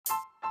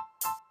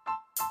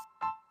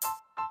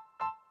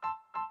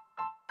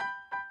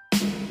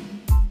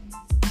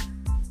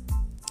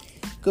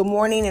Good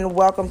morning and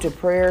welcome to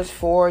Prayers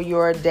for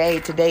Your Day.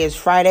 Today is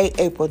Friday,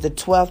 April the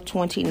 12th,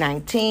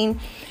 2019.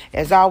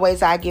 As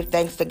always, I give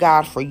thanks to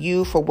God for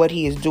you, for what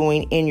He is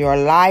doing in your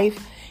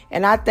life.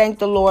 And I thank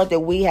the Lord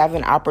that we have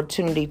an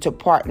opportunity to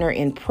partner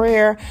in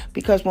prayer,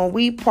 because when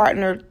we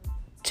partner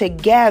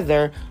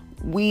together,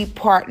 we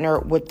partner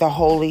with the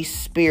Holy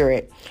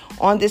Spirit.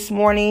 On this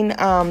morning,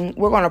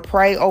 we're going to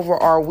pray over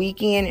our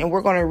weekend, and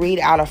we're going to read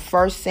out of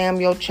 1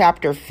 Samuel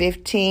chapter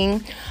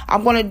 15.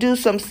 I'm going to do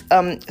some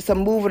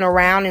moving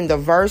around in the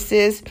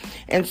verses,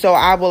 and so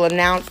I will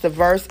announce the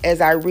verse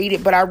as I read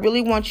it. But I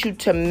really want you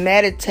to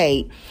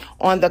meditate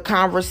on the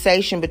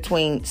conversation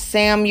between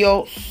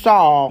Samuel,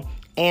 Saul,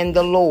 and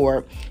the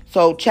Lord.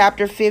 So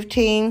chapter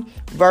 15,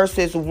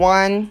 verses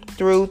 1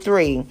 through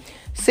 3.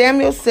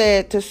 Samuel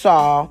said to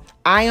Saul,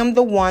 "I am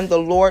the one the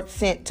Lord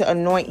sent to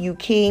anoint you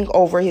king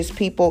over his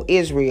people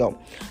Israel.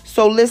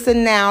 So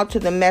listen now to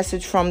the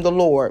message from the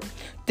Lord.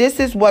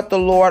 This is what the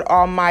Lord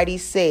Almighty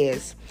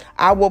says.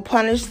 I will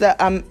punish the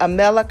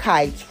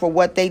Amalekites for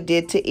what they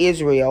did to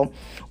Israel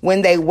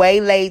when they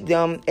waylaid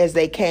them as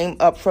they came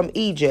up from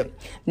Egypt.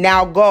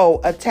 Now go,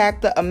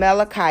 attack the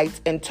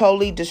Amalekites and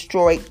totally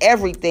destroy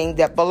everything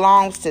that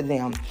belongs to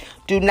them.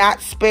 Do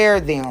not spare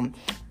them.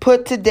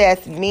 Put to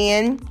death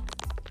men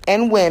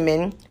and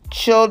women,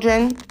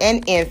 children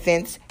and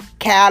infants,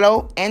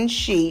 cattle and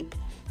sheep,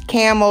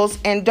 camels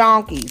and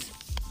donkeys."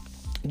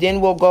 Then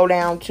we'll go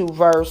down to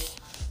verse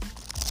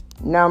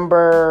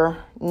number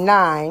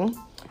 9.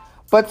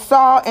 But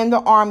Saul and the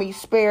army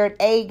spared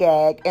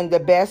Agag and the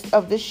best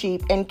of the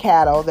sheep and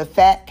cattle, the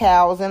fat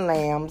cows and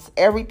lambs,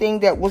 everything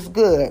that was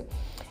good.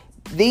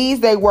 These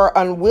they were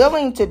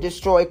unwilling to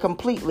destroy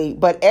completely,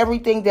 but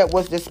everything that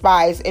was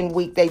despised and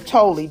weak they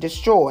totally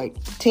destroyed.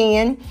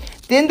 10.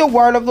 Then the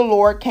word of the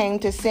Lord came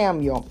to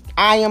Samuel.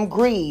 "I am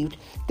grieved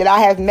that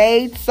I have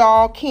made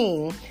Saul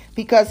king,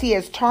 because he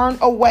has turned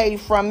away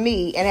from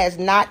me and has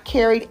not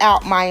carried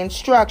out my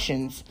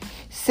instructions."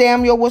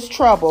 Samuel was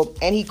troubled,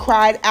 and he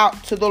cried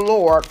out to the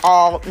Lord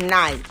all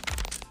night.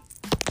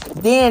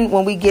 Then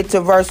when we get to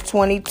verse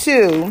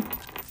 22,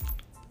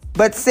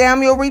 but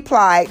Samuel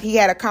replied, he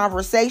had a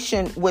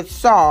conversation with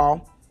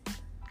Saul.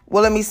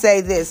 Well, let me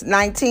say this.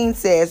 19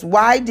 says,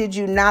 "Why did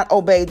you not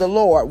obey the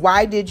Lord?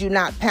 Why did you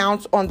not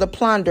pounce on the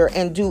plunder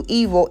and do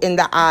evil in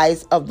the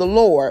eyes of the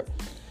Lord?"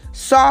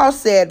 Saul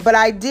said, "But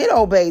I did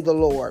obey the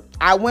Lord.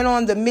 I went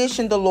on the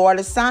mission the Lord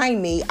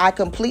assigned me. I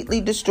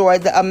completely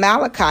destroyed the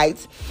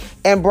Amalekites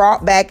and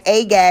brought back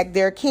Agag,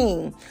 their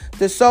king.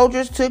 The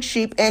soldiers took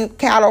sheep and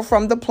cattle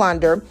from the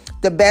plunder,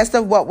 the best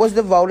of what was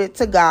devoted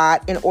to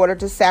God, in order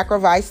to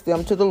sacrifice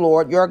them to the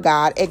Lord your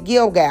God at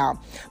Gilgal."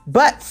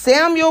 But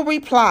Samuel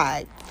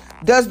replied,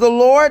 "Does the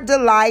Lord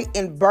delight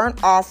in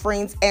burnt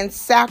offerings and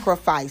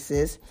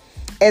sacrifices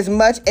as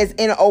much as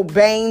in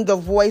obeying the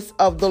voice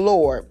of the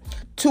Lord?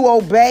 To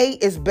obey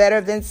is better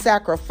than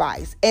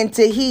sacrifice, and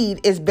to heed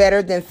is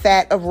better than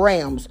fat of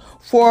rams.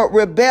 For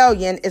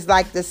rebellion is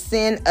like the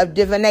sin of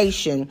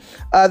divination."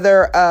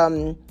 Other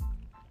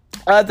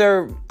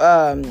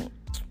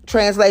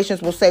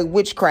translations will say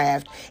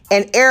witchcraft.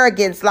 "And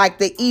arrogance like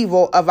the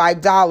evil of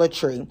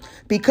idolatry.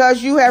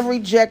 Because you have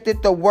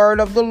rejected the word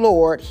of the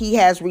Lord, he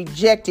has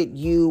rejected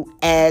you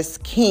as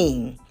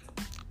king."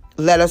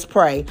 Let us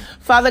pray.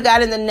 Father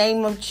God, in the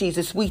name of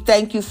Jesus, we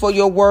thank you for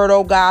your word,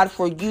 oh God,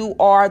 for you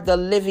are the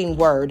living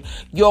word.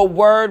 Your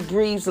word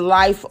breathes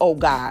life, oh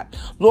God.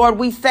 Lord,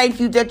 we thank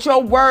you that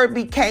your word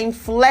became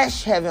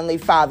flesh, Heavenly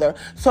Father,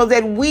 so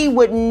that we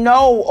would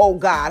know, oh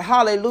God,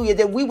 hallelujah,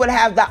 that we would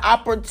have the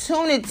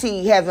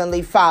opportunity,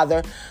 Heavenly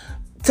Father,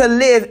 to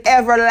live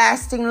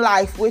everlasting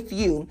life with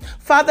you.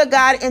 Father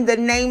God, in the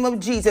name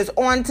of Jesus,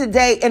 on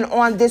today and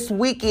on this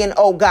weekend,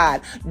 oh God,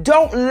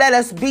 don't let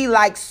us be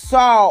like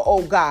Saul,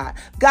 oh God.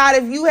 God,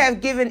 if you have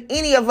given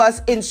any of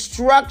us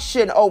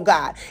instruction, oh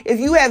God, if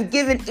you have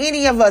given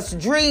any of us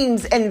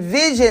dreams and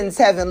visions,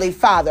 Heavenly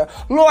Father,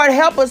 Lord,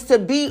 help us to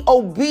be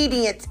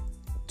obedient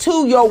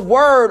to your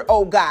word,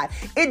 oh God.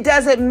 It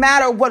doesn't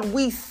matter what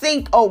we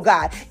think, oh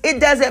God.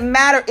 It doesn't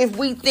matter if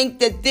we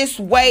think that this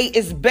way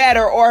is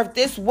better, or if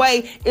this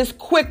way is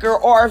quicker,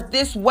 or if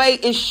this way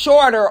is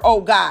shorter, oh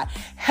God.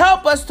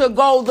 Help us to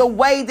go the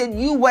way that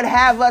you would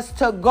have us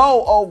to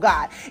go, oh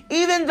God.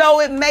 Even though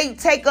it may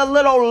take a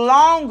little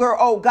longer,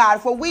 oh God,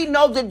 for we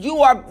know that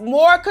you are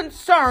more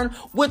concerned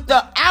with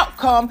the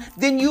outcome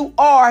than you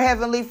are,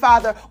 Heavenly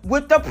Father,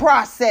 with the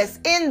process,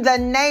 in the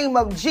name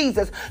of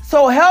Jesus.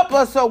 So help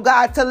us, oh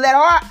God, to let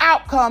our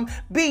outcome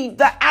be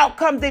the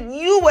outcome that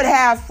you would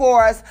have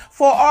for us,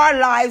 for our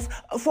lives,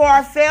 for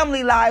our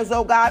family lives,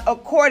 oh God,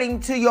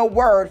 according to your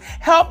word.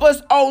 Help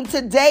us on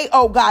today,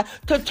 oh God,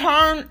 to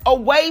turn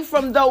away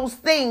from on those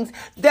things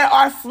that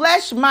our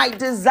flesh might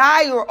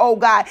desire, oh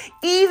God.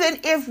 Even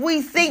if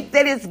we think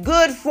that it's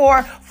good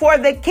for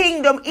the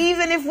kingdom,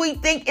 even if we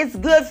think it's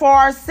good for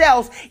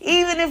ourselves,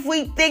 even if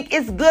we think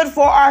it's good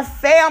for our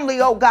family,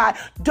 oh God.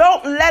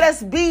 Don't let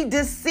us be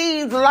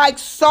deceived like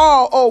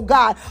Saul, oh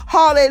God.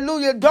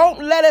 Hallelujah.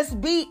 Don't let us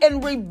be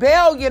in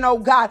rebellion, oh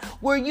God,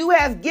 where you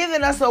have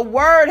given us a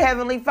word,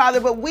 Heavenly Father,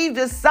 but we've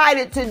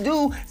decided to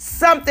do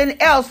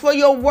something else. For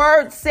your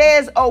word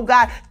says, oh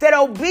God, that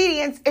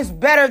obedience is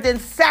better than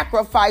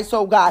sacrifice,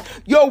 oh God.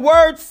 Your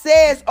word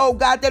says, oh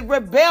God, that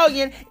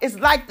rebellion is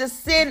like the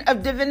sin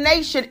of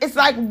divination. It's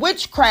like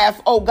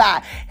witchcraft, oh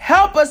God.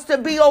 Help us to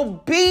be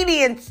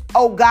obedient,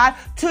 oh God,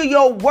 to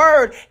your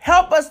word.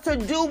 Help us to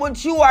do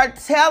what you are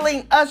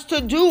telling us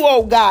to do,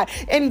 oh God.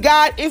 And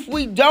God, if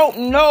we don't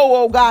know,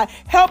 oh God,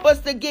 help us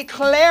to get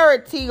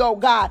clarity, oh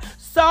God.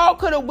 Saul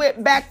could have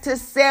went back to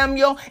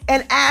Samuel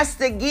and asked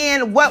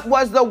again what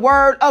was the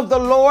word of the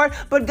Lord.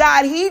 But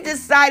God, he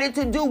decided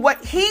to do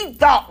what he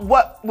thought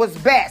what was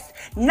best,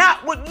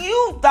 not what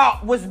you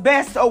thought was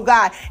best, oh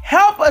God.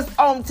 Help us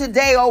on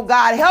today, oh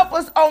God. Help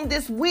us on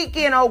this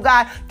weekend, oh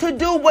God, to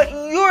do what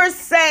you're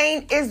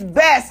saying is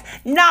best,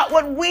 not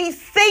what we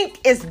think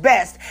is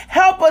best.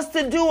 Help us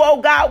to do,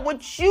 oh God,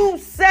 what you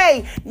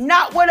say,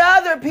 not what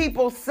other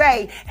people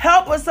say.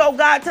 Help us, oh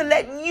God, to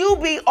let you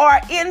be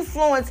our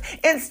influence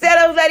instead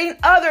of letting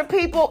other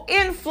people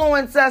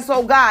influence us,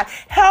 oh God.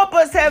 Help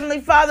us,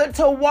 Heavenly Father,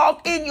 to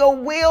walk in your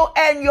will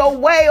and your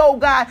way, oh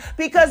God,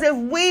 because if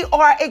we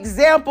are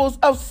examples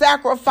of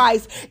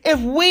sacrifice, if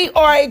we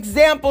are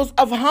examples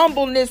of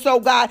humbleness,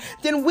 oh God,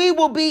 then we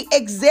will be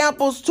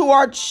examples to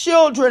our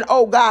children,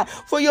 oh God.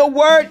 For your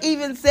word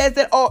even says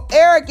that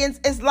arrogance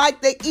is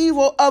like the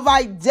evil of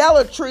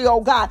idolatry, oh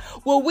God.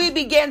 Will we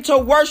begin to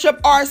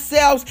worship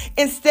ourselves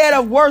instead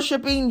of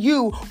worshiping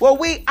you? Will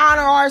we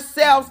honor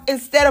ourselves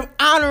instead of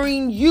honoring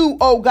you,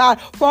 oh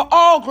God? For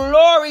all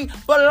glory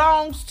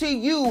belongs to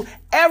you.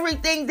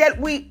 Everything that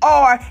we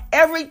are,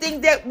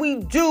 everything that we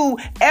do,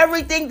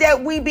 everything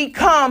that we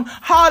become,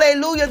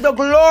 hallelujah, the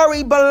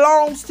glory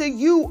belongs to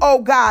you,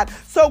 oh God.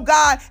 So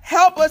God,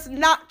 help us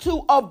not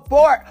to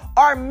abort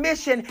our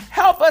mission.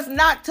 Help us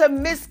not to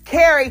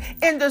miscarry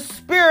in the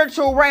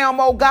spiritual realm,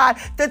 oh God,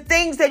 the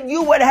things that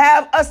you would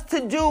have us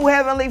to do,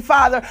 Heavenly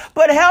Father.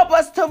 But help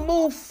us to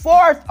move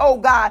forth, oh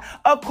God,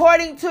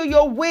 according to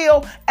your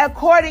will,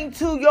 according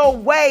to your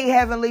way,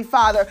 Heavenly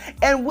Father.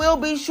 And we'll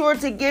be sure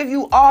to give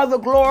you all the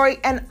glory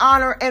and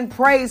honor and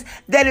praise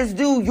that is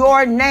due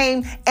your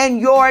name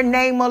and your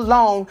name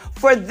alone.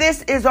 For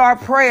this is our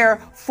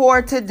prayer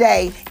for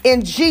today.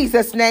 In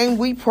Jesus' name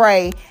we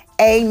pray.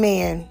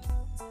 Amen.